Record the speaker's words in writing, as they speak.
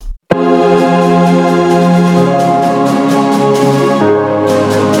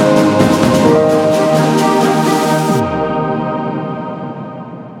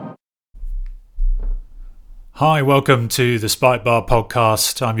Hi, welcome to the Spike Bar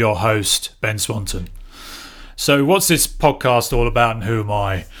podcast. I'm your host, Ben Swanton. So what's this podcast all about and who am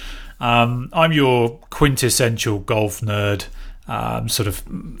I? I'm your quintessential golf nerd, sort of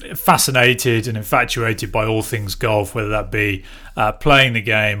fascinated and infatuated by all things golf, whether that be playing the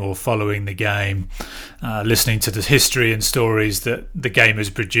game or following the game, listening to the history and stories that the game has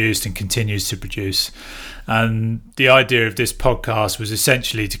produced and continues to produce. And the idea of this podcast was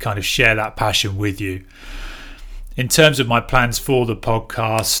essentially to kind of share that passion with you. In terms of my plans for the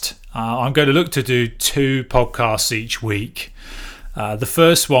podcast, I'm going to look to do 2 podcasts each week. The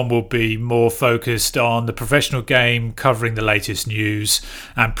first one will be more focused on the professional game, covering the latest news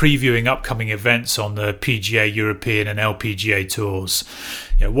and previewing upcoming events on the PGA European and LPGA tours.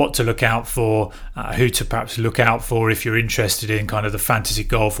 You know, what to look out for, who to perhaps look out for if you're interested in kind of the fantasy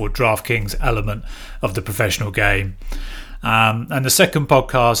golf or DraftKings element of the professional game. And the second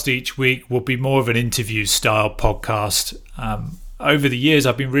podcast each week will be more of an interview style podcast. Over the years,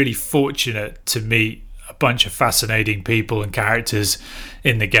 I've been really fortunate to meet a bunch of fascinating people and characters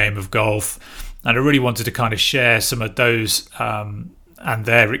in the game of golf. And I really wanted to kind of share some of those and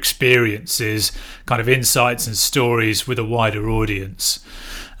their experiences, kind of insights and stories with a wider audience.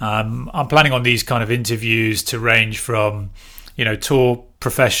 I'm planning on these kind of interviews to range from, tour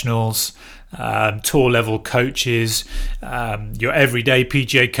professionals, tour level coaches, your everyday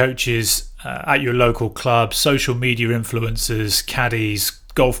PGA coaches at your local club, social media influencers, caddies,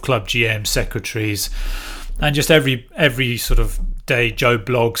 golf club GM secretaries, and just every sort of day Joe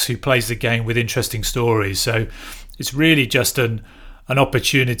Blogs who plays the game with interesting stories. So it's really just an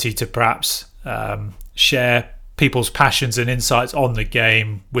opportunity to perhaps share people's passions and insights on the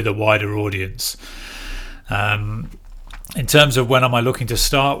game with a wider audience. In terms of when am I looking to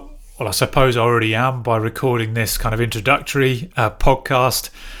start? Well, I suppose I already am by recording this kind of introductory podcast.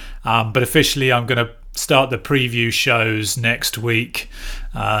 But officially, I'm going to start the preview shows next week.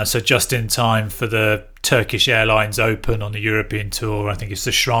 So just in time for the Turkish Airlines Open on the European Tour. I think it's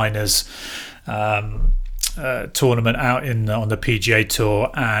the Shriners tournament out on the PGA Tour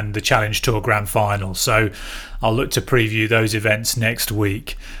and the Challenge Tour Grand Final. So I'll look to preview those events next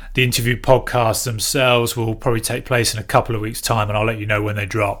week. The interview podcasts themselves will probably take place in a couple of weeks' time, and I'll let you know when they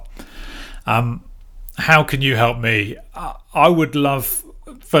drop. How can you help me? I would love,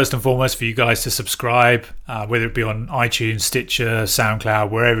 first and foremost, for you guys to subscribe, whether it be on iTunes, Stitcher, SoundCloud,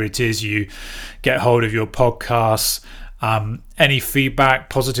 wherever it is you get hold of your podcasts. Any feedback,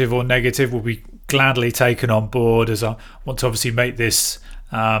 positive or negative, will be gladly taken on board, as I want to obviously make this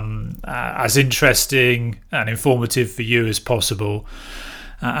as interesting and informative for you as possible.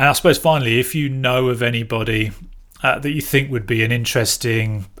 And I suppose finally, if you know of anybody that you think would be an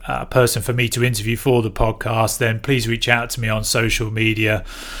interesting person for me to interview for the podcast, then please reach out to me on social media,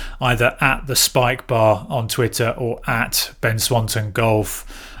 either at the Spike Bar on Twitter or at Ben Swanton Golf.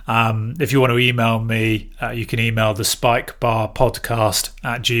 If you want to email me, you can email the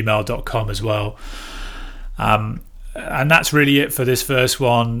spikebarpodcast@gmail.com as well. And that's really it for this first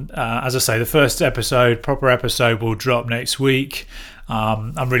one. As I say, the first proper episode will drop next week.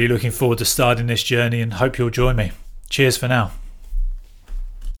 I'm really looking forward to starting this journey and hope you'll join me. Cheers for now.